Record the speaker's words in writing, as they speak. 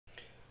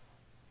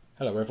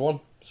Hello everyone,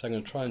 so I'm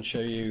going to try and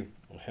show you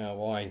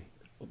how I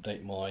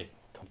update my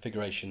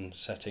configuration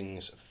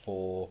settings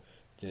for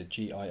the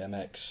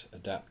GIMX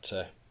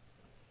adapter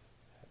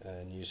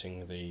and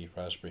using the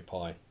Raspberry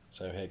Pi.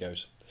 So here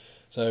goes.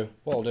 So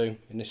what I'll do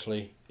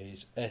initially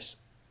is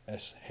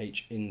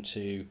SSH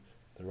into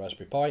the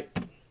Raspberry Pi.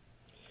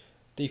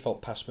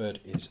 Default password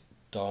is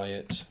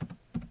diet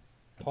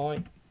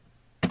pi.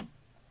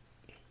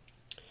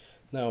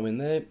 Now I'm in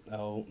there,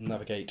 I'll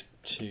navigate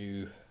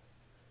to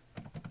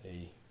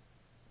the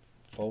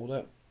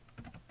folder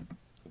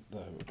that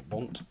I would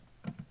want,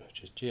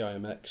 which is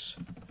GIMX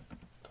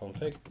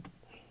config,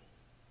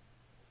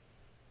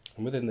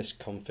 and within this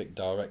config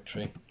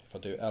directory, if I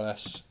do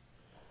ls,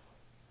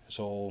 it's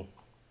all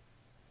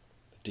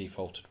the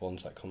defaulted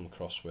ones that come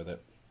across with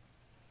it.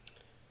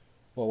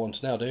 What I want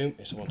to now do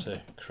is I want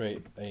to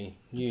create a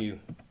new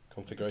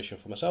configuration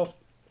for myself,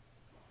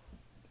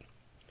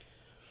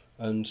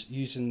 and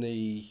using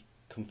the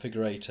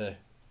configurator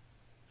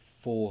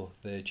for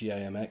the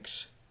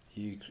GIMX,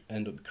 you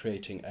end up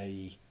creating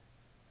a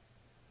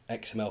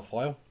XML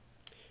file.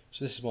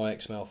 So this is my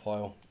XML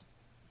file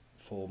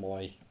for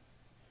my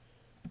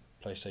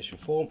PlayStation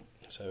 4.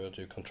 So I'll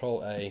do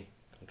Control A,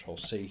 Control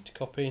C to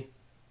copy,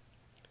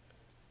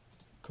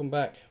 come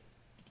back,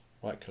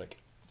 right click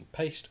and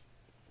paste,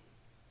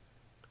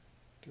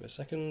 give it a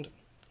second,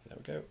 there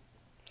we go.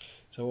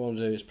 So what I want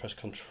to do is press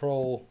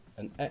Control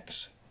and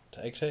X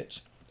to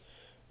exit,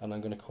 and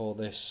I'm going to call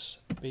this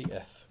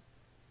BF,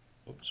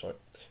 oops, sorry,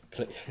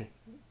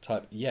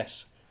 type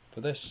yes for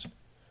this.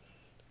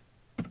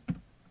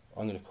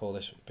 I'm going to call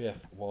this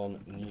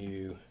BF1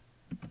 new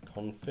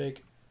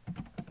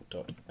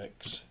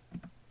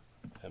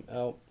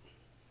config.xml,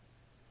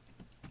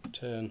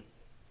 turn,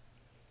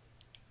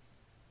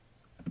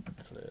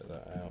 clear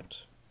that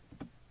out,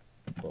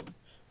 but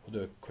we'll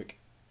do a quick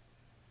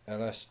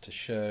ls to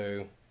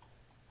show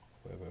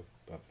where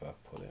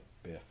I've put it,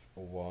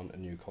 BF1 a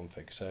new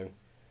config. So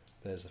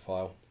there's the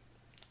file.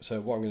 So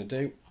what I'm going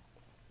to do,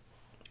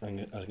 I'm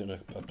going to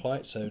apply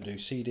it, so do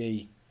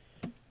cd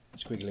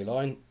squiggly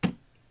line,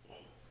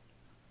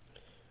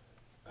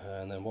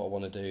 and then what I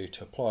want to do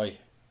to apply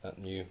that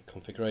new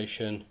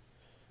configuration,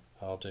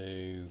 I'll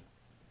do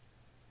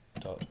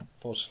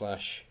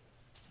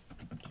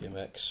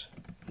 /gmx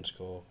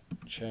underscore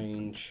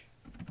change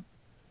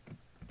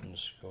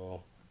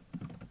underscore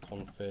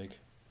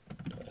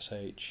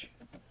config.sh,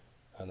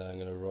 and then I'm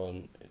going to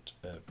run it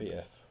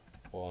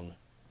bf1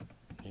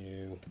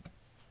 new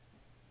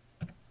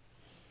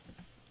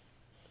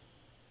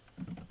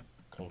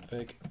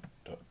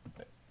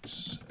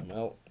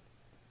config.xml.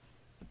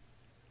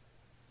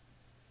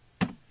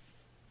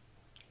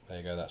 There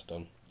you go, that's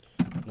done.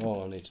 Now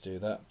all I need to do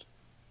that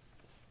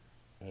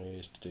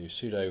is to do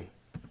sudo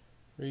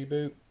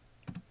reboot,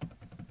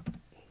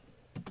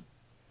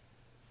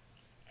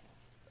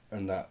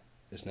 and that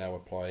is now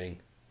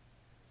applying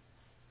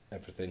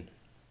everything.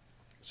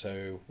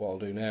 So what I'll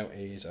do now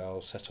is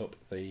I'll set up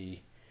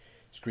the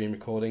screen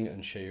recording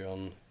and show you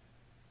on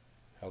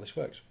how this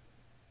works.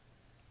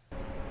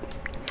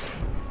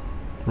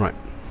 Right,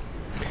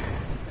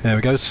 there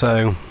we go.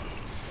 So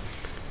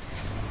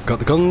got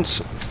the guns.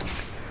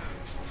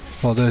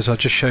 What I'll do is I'll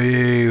just show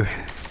you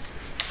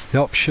the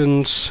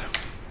options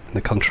and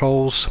the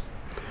controls.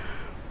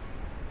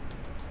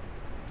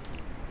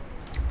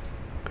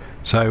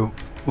 So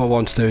what I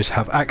want to do is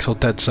have axle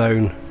dead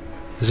zone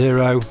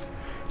 0,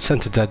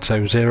 center dead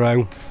zone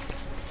 0,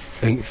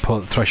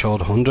 input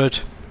threshold 100,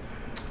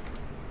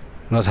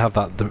 and I'd have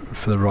that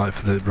for the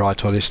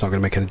right one. It's not going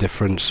to make any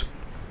difference.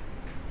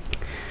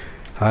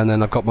 And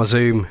then I've got my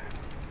zoom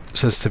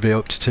sensitivity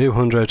up to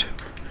 200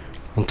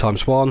 on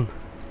 ×1,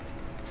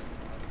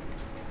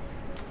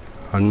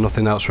 and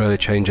nothing else really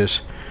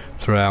changes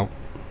throughout.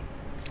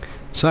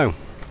 So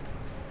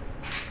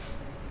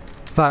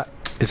that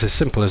is as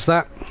simple as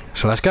that.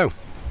 So let's go.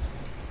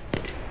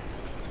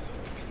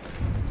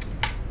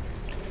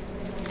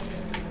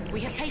 We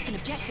have taken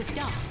objective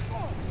Duff.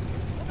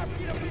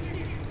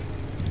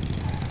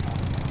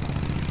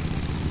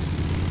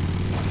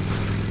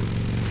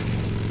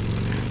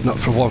 Not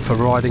for one for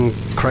riding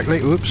correctly.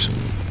 Oops.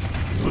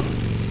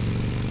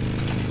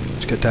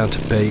 Let's get down to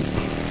B.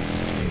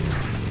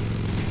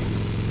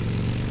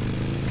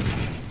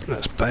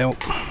 Let's bail.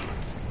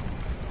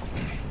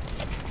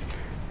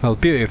 Well,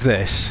 the beauty of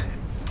this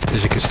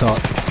is you can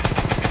start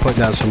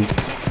putting down some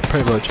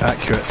pretty much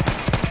accurate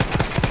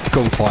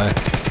gunfire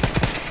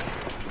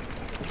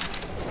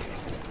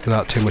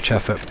without too much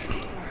effort.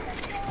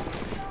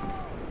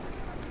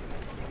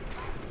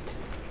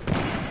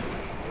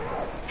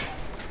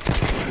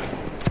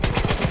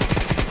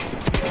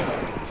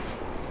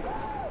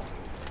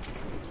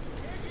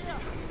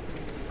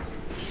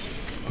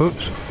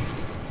 Oops.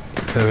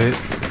 There it is.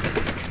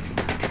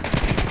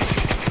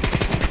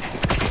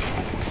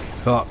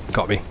 Oh,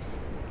 got me.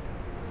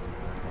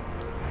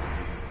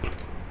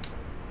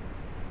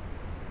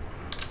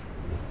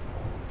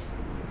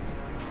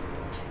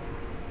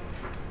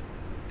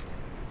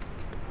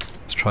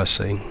 Let's try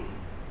C.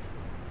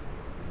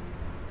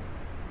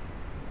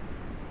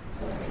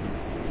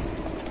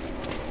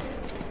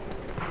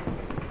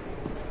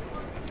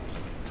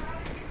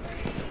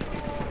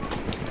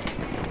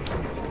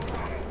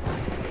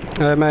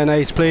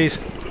 Mayonnaise, please.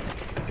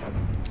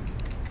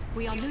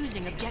 We are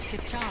losing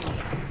objective Charlie.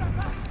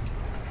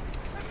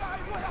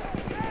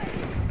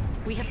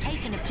 We have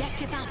taken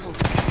objective Apple.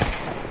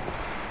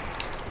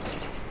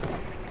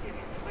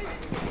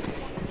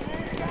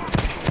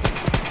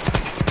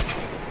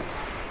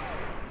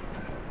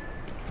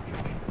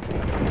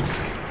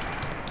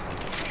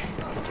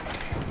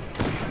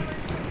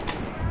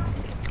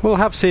 We'll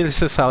have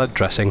Caesar salad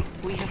dressing.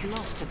 We have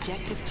lost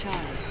objective Charlie.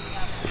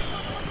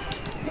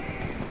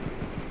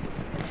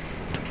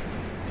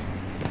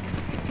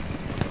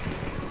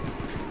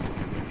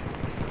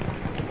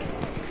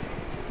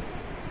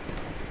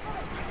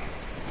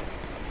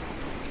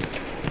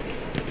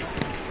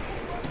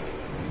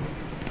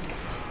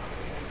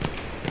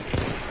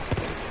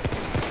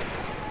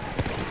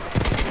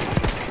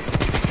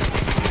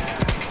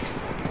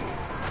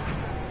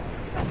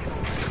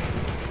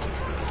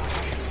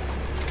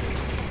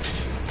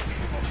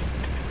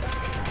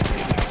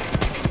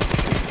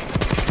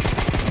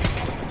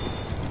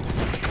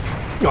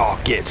 Oh,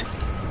 git.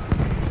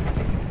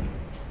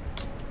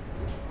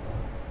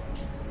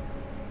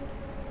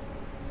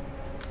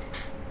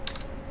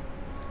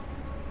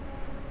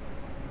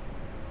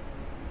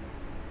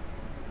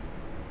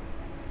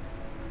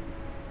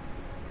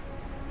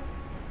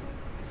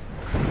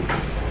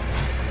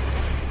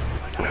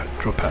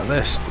 Drop out of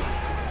this.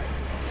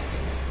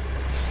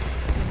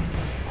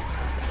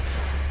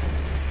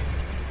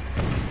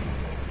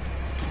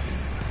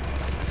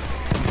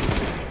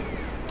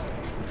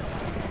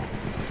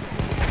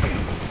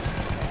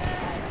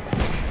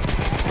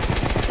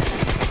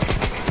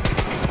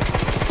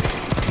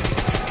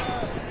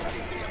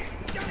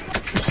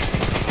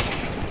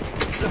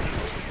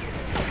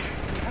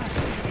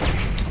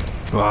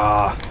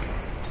 Ah.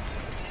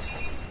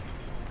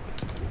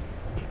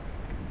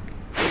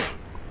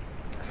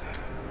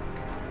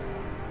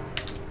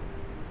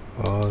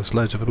 Oh, there's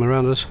loads of them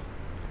around us.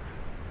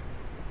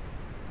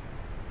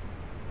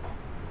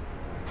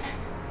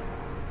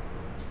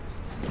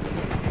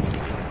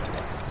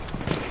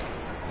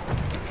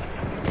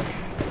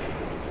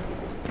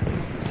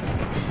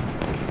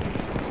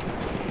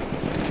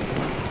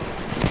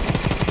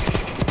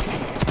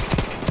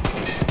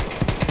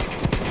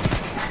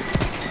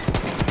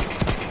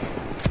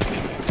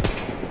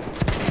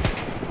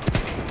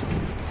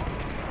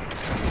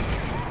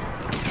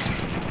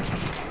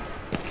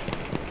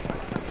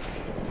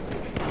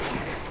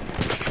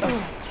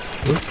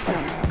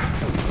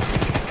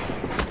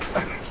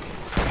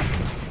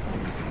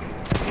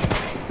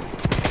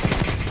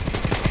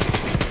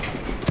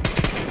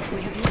 We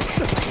have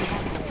lost objective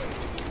Apple.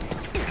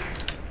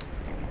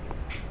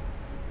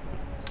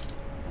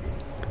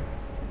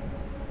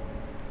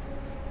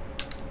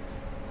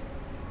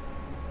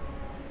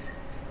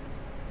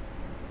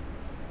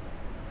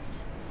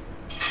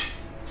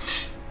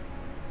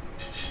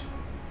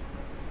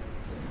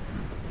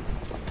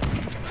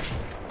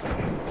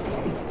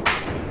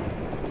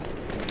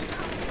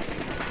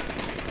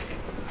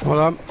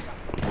 Well,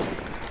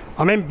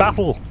 I'm in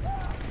battle.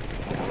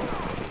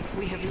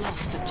 We have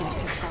lost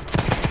objective Apple.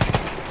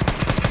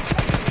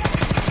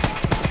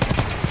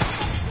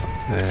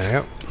 There you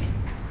go.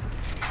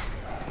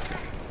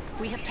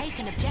 We have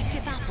taken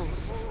objective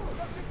Apples.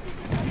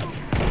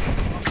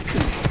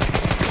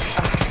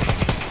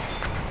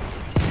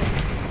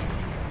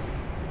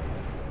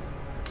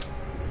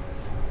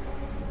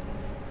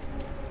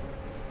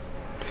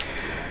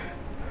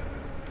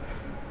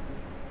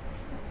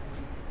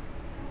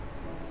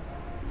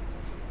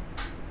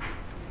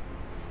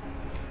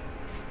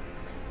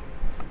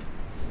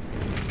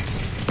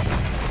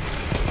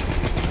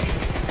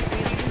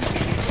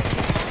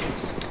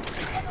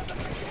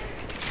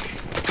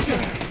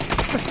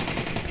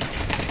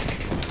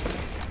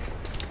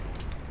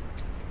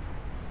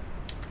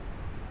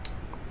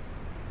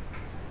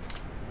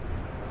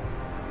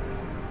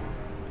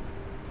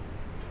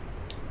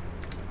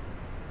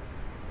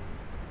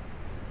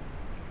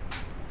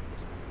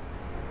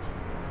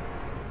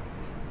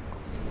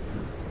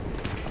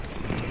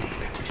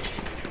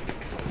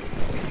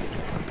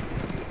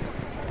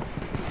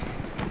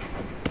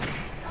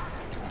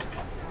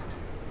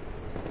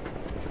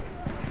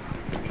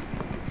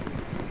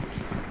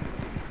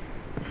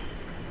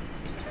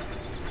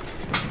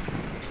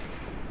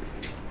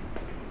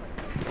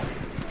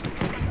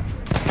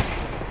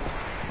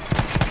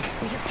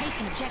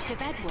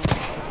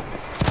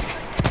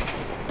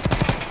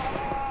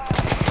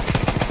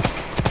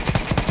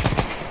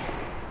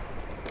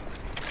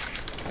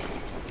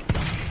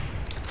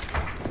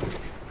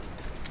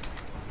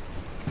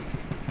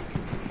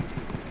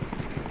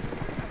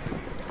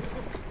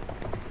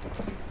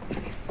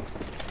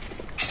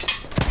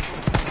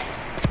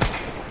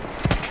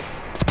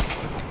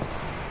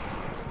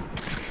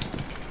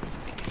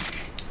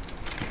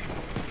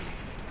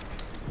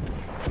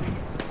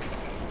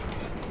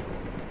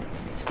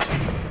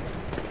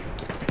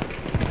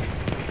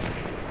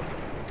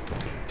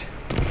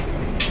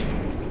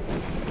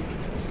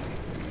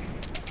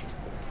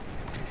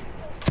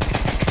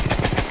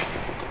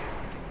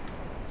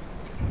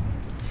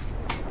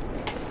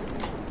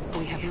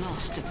 have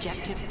lost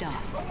objective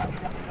Duff.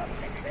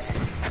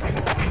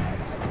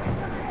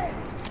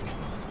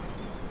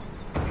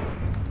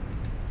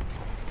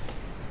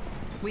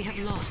 We have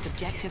lost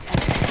objective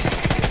F.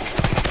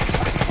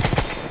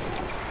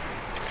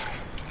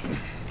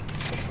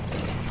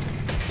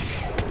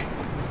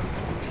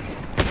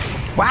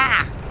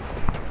 Wah!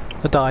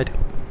 I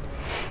died.